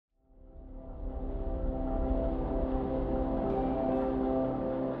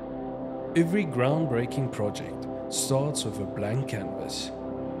Every groundbreaking project starts with a blank canvas.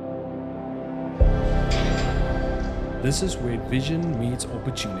 This is where vision meets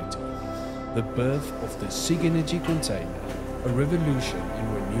opportunity. The birth of the Sigenergy Container, a revolution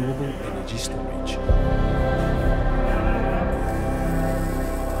in renewable energy storage.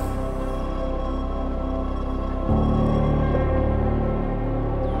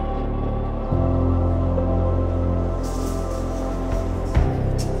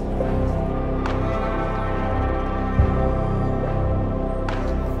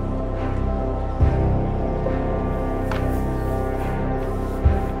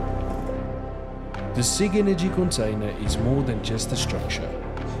 The Sigenergy Container is more than just a structure.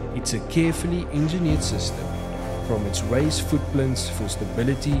 It's a carefully engineered system, from its raised footprints for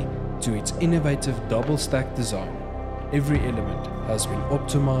stability to its innovative double-stack design. Every element has been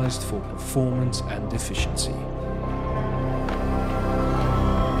optimized for performance and efficiency.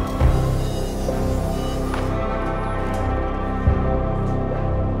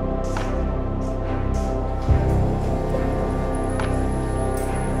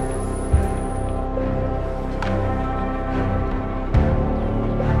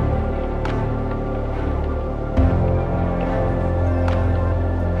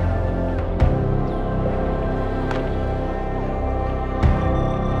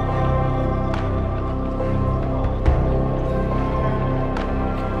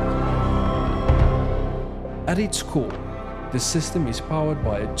 At its core, the system is powered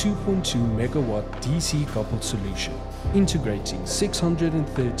by a 2.2 megawatt DC coupled solution, integrating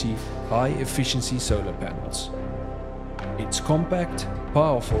 630 high-efficiency solar panels. It's compact,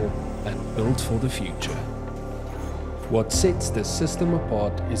 powerful, and built for the future. What sets the system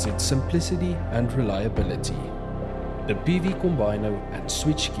apart is its simplicity and reliability. The PV combiner and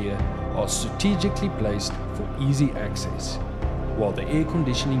switchgear are strategically placed for easy access, while the air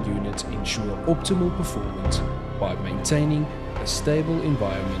conditioning units ensure optimal performance by maintaining a stable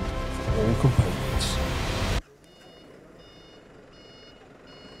environment for all components.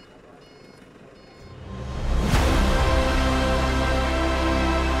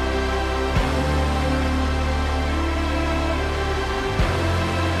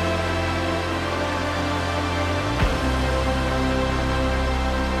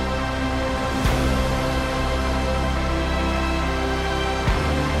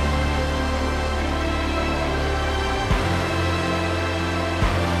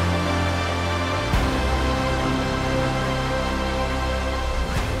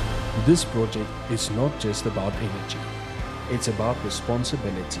 This project is not just about energy, it's about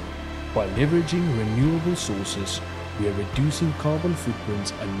responsibility. By leveraging renewable sources, we are reducing carbon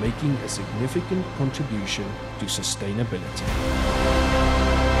footprints and making a significant contribution to sustainability.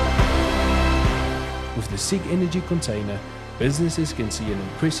 With the Sigenergy Container, businesses can see an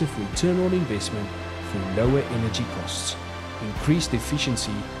impressive return on investment through lower energy costs, increased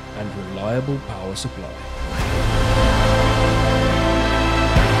efficiency, and reliable power supply.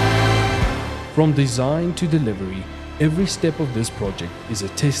 From design to delivery, every step of this project is a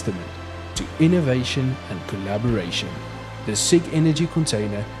testament to innovation and collaboration. The Sigenergy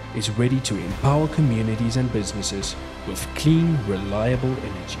Container is ready to empower communities and businesses with clean, reliable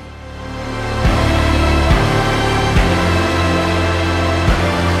energy.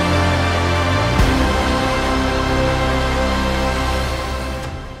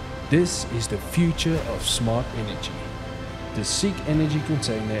 This is the future of smart energy. The Sigenergy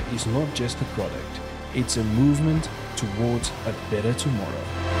Container is not just a product, it's a movement towards a better tomorrow.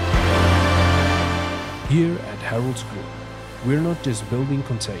 Here at Harold's Group, we're not just building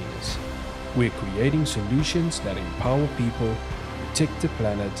containers, we're creating solutions that empower people, protect the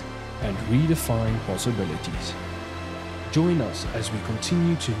planet, and redefine possibilities. Join us as we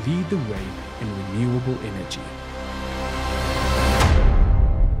continue to lead the way in renewable energy.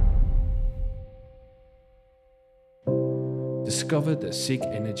 Discover the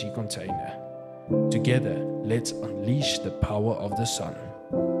Sigenergy Container. Together, let's unleash the power of the sun.